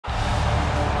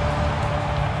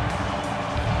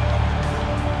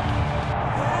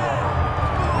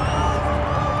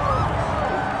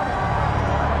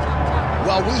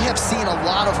Now, we have seen a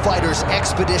lot of fighters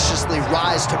expeditiously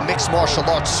rise to mixed martial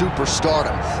arts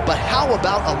superstardom, but how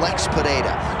about Alex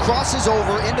Pereira? Crosses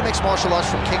over into mixed martial arts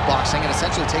from kickboxing and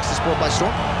essentially takes the sport by storm?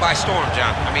 By storm,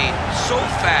 John. I mean, so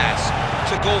fast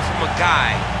to go from a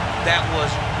guy that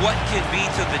was what can be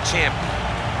to the champion.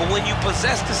 But when you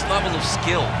possess this level of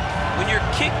skill, when your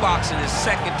kickboxing is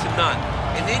second to none,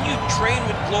 and then you train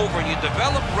with Glover and you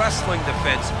develop wrestling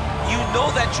defense, you know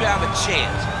that you have a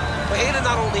chance. Pereira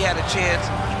not only had a chance,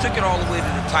 he took it all the way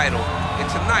to the title, and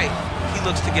tonight, he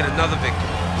looks to get another victory.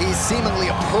 He's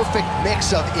seemingly a perfect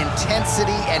mix of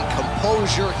intensity and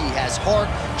composure. He has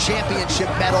heart, championship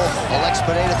medal, Alex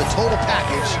Pereira, the total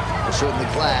package. We're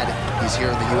certainly glad he's here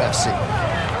in the UFC.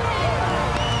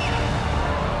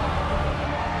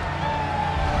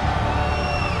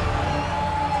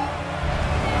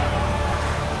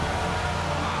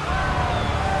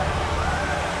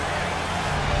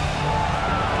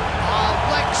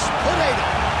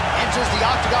 Enters the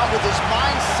octagon with his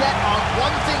mind set on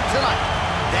one thing tonight,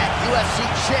 that UFC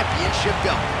championship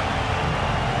belt.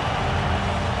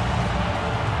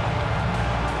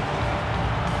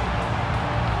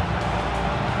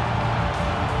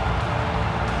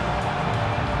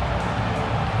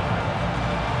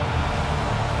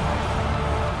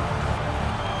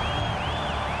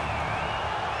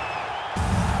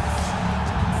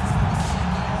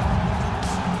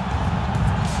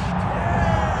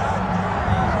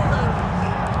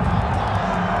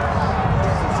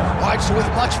 So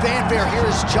with much fanfare, here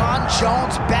is Jon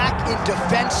Jones back in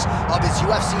defense of his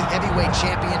UFC heavyweight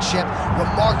championship.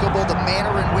 Remarkable the manner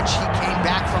in which he came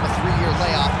back from a 3-year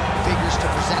layoff. Figures to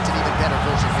present an even better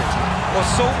version here tonight. Well,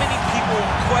 so many people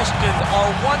questioned or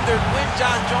wondered when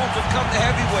Jon Jones would come to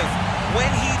heavyweight. When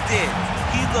he did,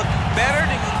 he looked better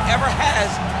than he ever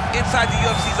has inside the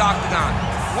UFC's octagon,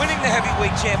 winning the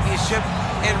heavyweight championship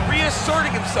and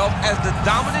reasserting himself as the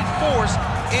dominant force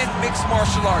in mixed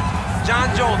martial arts.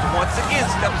 Jon Jones once again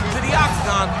steps into the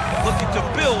octagon looking to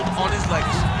build on his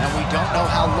legacy. And we don't know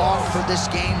how long for this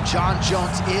game Jon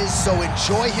Jones is, so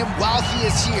enjoy him while he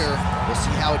is here. We'll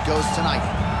see how it goes tonight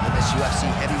in this UFC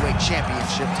heavyweight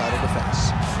championship title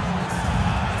defense.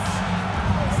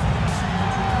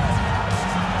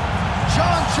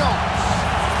 Jon Jones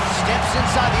steps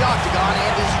inside the octagon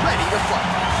and is ready to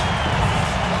fight.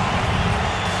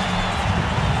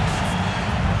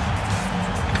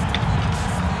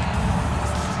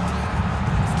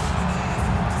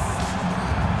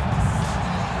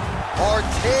 Our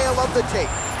tale of the tape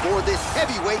for this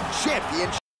heavyweight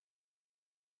championship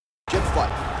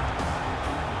fight.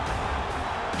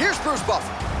 Here's Bruce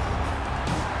Buffer.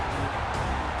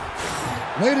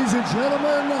 Ladies and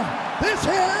gentlemen, this is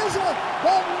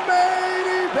the main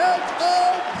event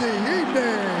of the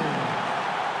evening.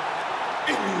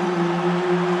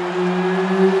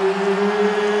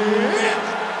 It's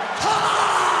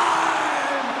time!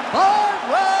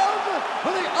 5 rounds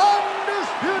for the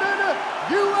undisputed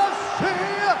UFC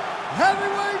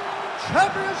Heavyweight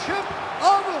Championship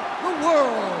of the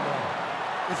world.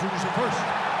 Introducing first,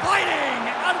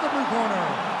 fighting out of the blue corner,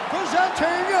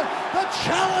 presenting the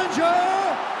challenger,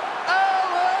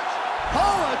 Alex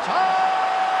Pereira.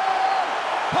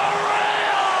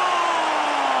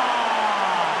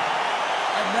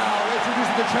 And now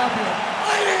introducing the champion,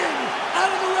 fighting out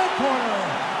of the red corner,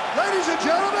 ladies and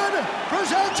gentlemen,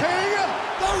 presenting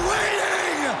the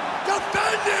reigning,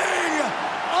 defending,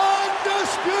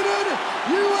 undisputed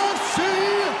UFC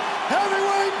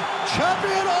heavyweight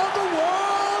champion of the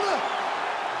world,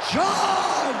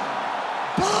 Jon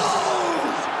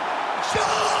Jones.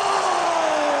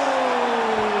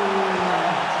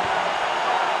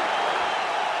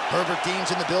 Herbert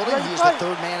Dean's in the building. He is the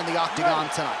third man in the octagon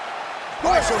tonight. All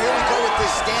right, so here we go with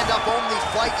this stand-up only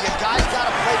fight. You guys got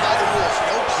to play by the rules.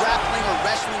 No grappling or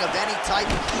wrestling of any type.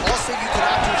 Also, you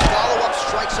cannot do follow-up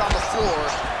strikes on the floor.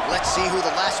 Let's see who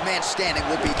the last man standing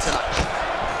will be tonight.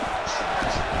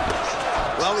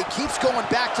 Well, he keeps going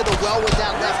back to the well with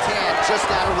that left hand, just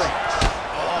out of range.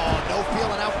 Oh, no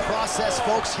feeling out process,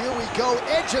 folks. Here we go.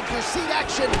 Edge of your seat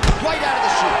action right out of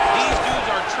the chute. These dudes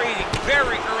are trading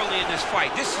very early in this fight.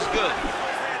 This is good.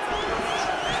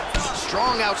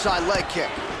 Strong outside leg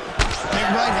kick. Big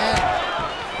right hand.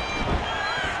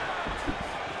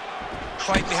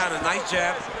 Fight behind a nice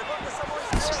jab.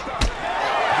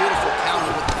 Beautiful counter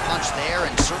with the punch there,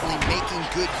 and certainly making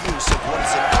good use of what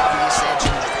is an obvious edge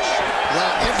and reach.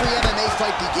 Well, every MMA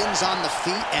fight begins on the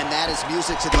feet, and that is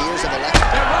music to the ears of Alex.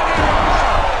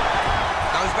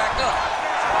 Now he's back up.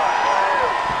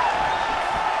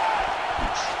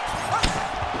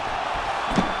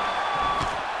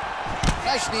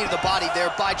 Nice knee to the body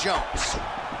there by Jones.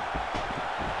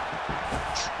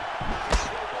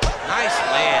 Nice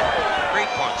land. Great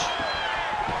punch.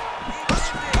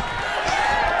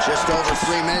 Just over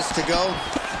 3 minutes to go.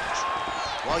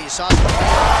 Well, you saw some and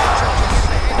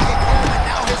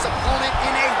now his opponent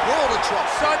in a world of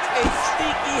trouble. Such a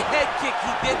sneaky head kick.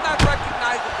 He did not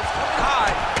recognize it was coming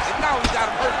high, and now he got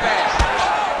him hurt bad.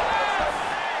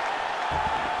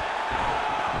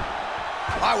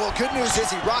 All right, well, good news is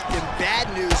he rocked him. Bad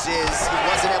news is he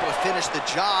wasn't able to finish the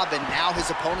job, and now his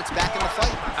opponent's back in the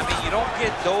fight. I mean, you don't get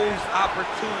those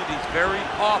opportunities very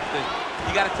often.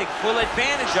 You got to take full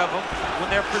advantage of them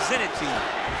when they're presented to you.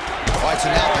 All right,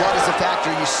 so now blood is a factor.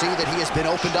 You see that he has been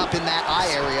opened up in that eye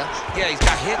area. Yeah, he's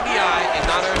got hit in the eye, and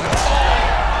now there's a...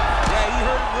 Yeah, he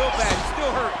hurt him real bad. He's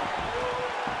still hurt.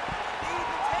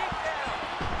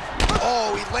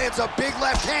 Oh, he lands a big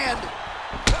left hand.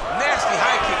 Nasty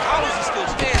high kick. How does he still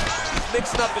stand? He's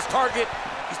mixing up his target.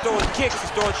 He's throwing kicks. He's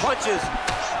throwing punches.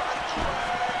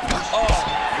 Oh.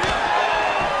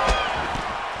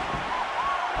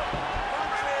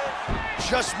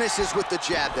 Just misses with the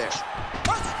jab there.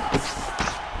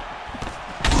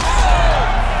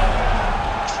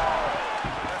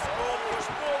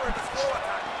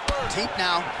 Deep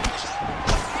now.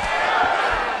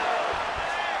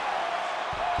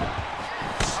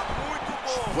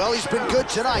 Well, he's been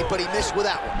good tonight, but he missed with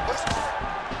that one.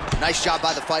 Nice job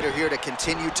by the fighter here to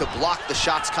continue to block the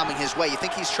shots coming his way. You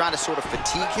think he's trying to sort of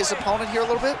fatigue his opponent here a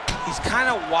little bit? He's kind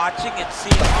of watching and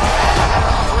seeing. Over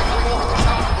the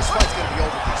top. This fight's going to be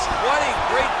over, DC. What a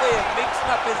great way of mixing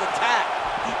up his attack.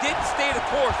 He didn't stay the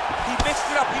course. He mixed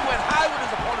it up. He went high when his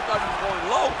opponent thought he was going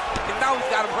low, and now he's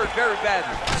got him hurt very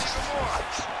badly.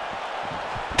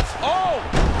 Oh!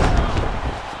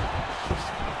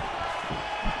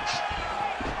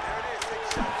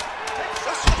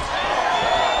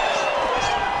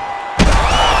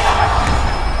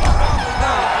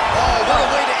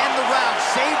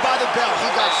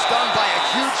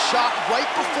 Shot right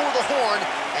before the horn,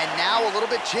 and now a little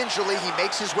bit gingerly, he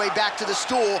makes his way back to the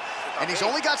stool, and he's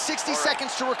only got 60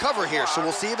 seconds to recover here, so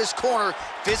we'll see if his corner,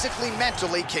 physically,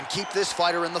 mentally, can keep this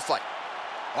fighter in the fight.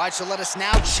 All right, so let us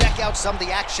now check out some of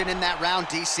the action in that round,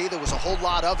 DC. There was a whole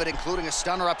lot of it, including a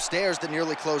stunner upstairs that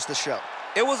nearly closed the show.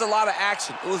 It was a lot of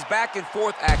action. It was back and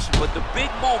forth action, but the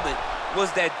big moment was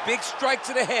that big strike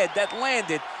to the head that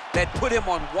landed, that put him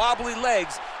on wobbly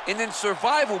legs, and in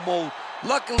survival mode.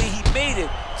 Luckily, he made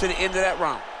it to the end of that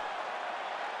round.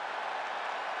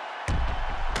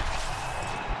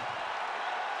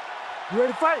 You ready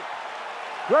to fight?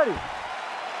 Ready.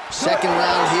 Second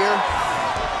round here.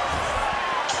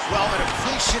 Well, an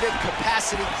appreciative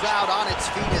capacity crowd on its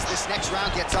feet as this next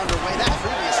round gets underway. That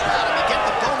previous round, I mean, get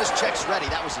the bonus checks ready.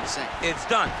 That was insane. It's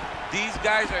done. These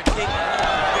guys are taking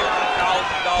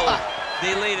 $50,000.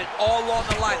 They laid it all on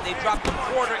the line. They dropped a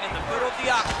quarter in the middle of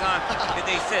the octagon, and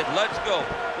they said, let's go.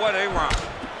 What a round.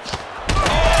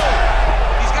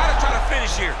 Oh! He's got to try to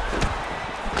finish here.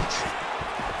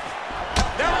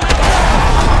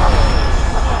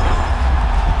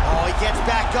 Oh, he gets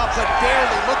back up, but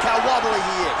barely. Look how wobbly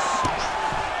he is.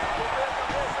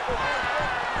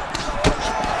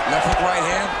 Left hook right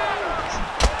hand.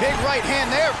 Big right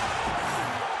hand there.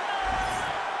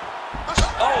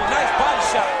 Oh, nice body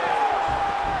shot.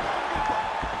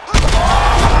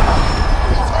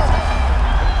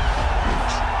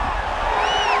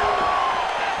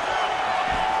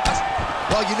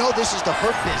 Well, you know this is the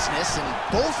hurt business, and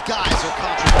both guys are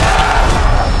contributing.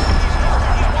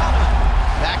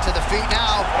 Back to the feet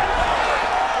now.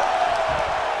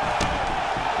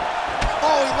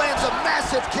 Oh, he lands a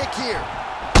massive kick here.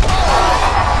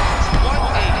 What a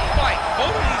fight.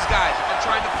 Both of these guys are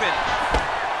trying to finish.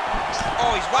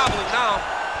 Oh, he's wobbling now.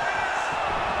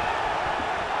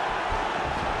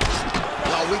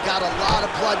 Well, we got a lot of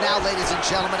blood now, ladies and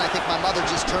gentlemen. I think my mother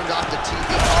just turned off the TV.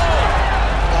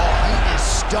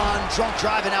 Done, drunk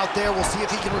driving out there. We'll see if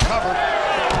he can recover.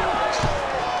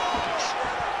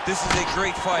 This is a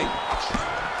great fight.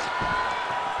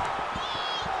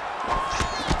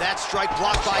 That strike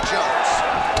blocked by Jones.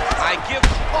 I give...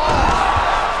 Oh!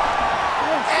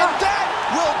 And that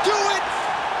will do it!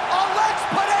 Alex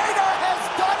Pereira has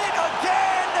done it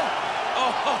again!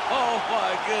 Oh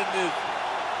my goodness.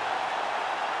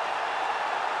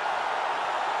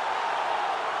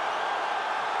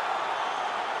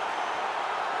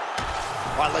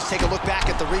 All right, let's take a look back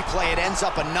at the replay. It ends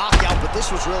up a knockout, but this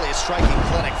was really a striking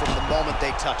clinic from the moment they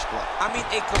touched blood. I mean,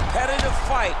 a competitive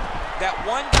fight. That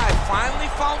one guy finally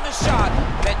found the shot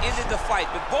that ended the fight.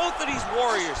 But both of these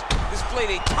warriors displayed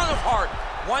a ton of heart.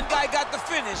 One guy got the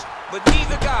finish, but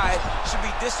neither guy should be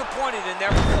disappointed in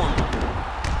their performance.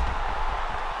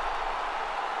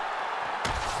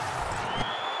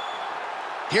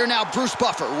 Here now, Bruce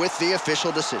Buffer with the official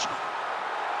decision.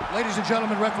 Ladies and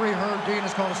gentlemen, referee Herb Dean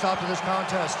has called a stop to this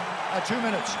contest at 2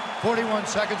 minutes, 41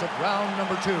 seconds of round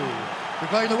number 2.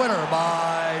 Declaring the winner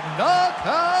by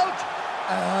knockout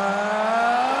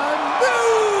and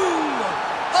new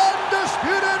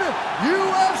undisputed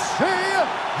UFC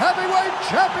heavyweight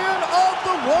champion of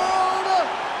the world,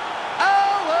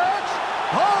 Alex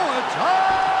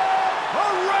Pereira!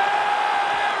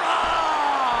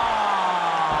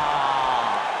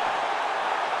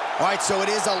 All right, so it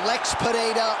is Alex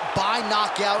Pereira by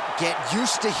knockout. Get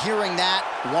used to hearing that.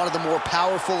 One of the more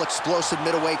powerful, explosive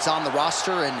middleweights on the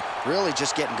roster, and really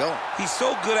just getting going. He's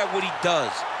so good at what he does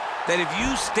that if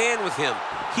you stand with him,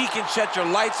 he can shut your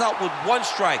lights out with one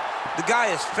strike. The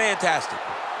guy is fantastic.